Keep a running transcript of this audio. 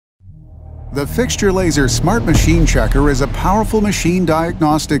The Fixturlaser Smart Machine Checker is a powerful machine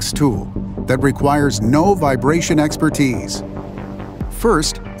diagnostics tool that requires no vibration expertise.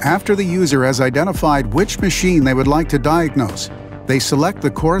 First, after the user has identified which machine they would like to diagnose, they select the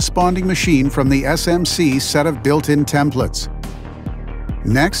corresponding machine from the SMC set of built-in templates.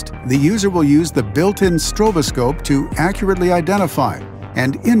 Next, the user will use the built-in stroboscope to accurately identify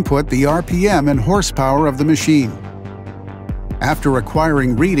and input the RPM and horsepower of the machine. After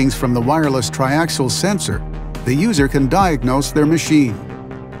acquiring readings from the wireless triaxial sensor, the user can diagnose their machine.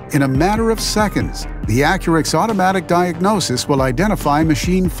 In a matter of seconds, the Accurex automatic diagnosis will identify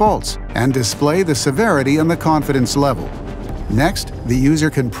machine faults and display the severity and the confidence level. Next, the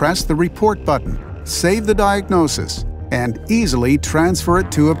user can press the report button, save the diagnosis, and easily transfer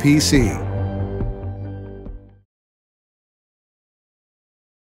it to a PC.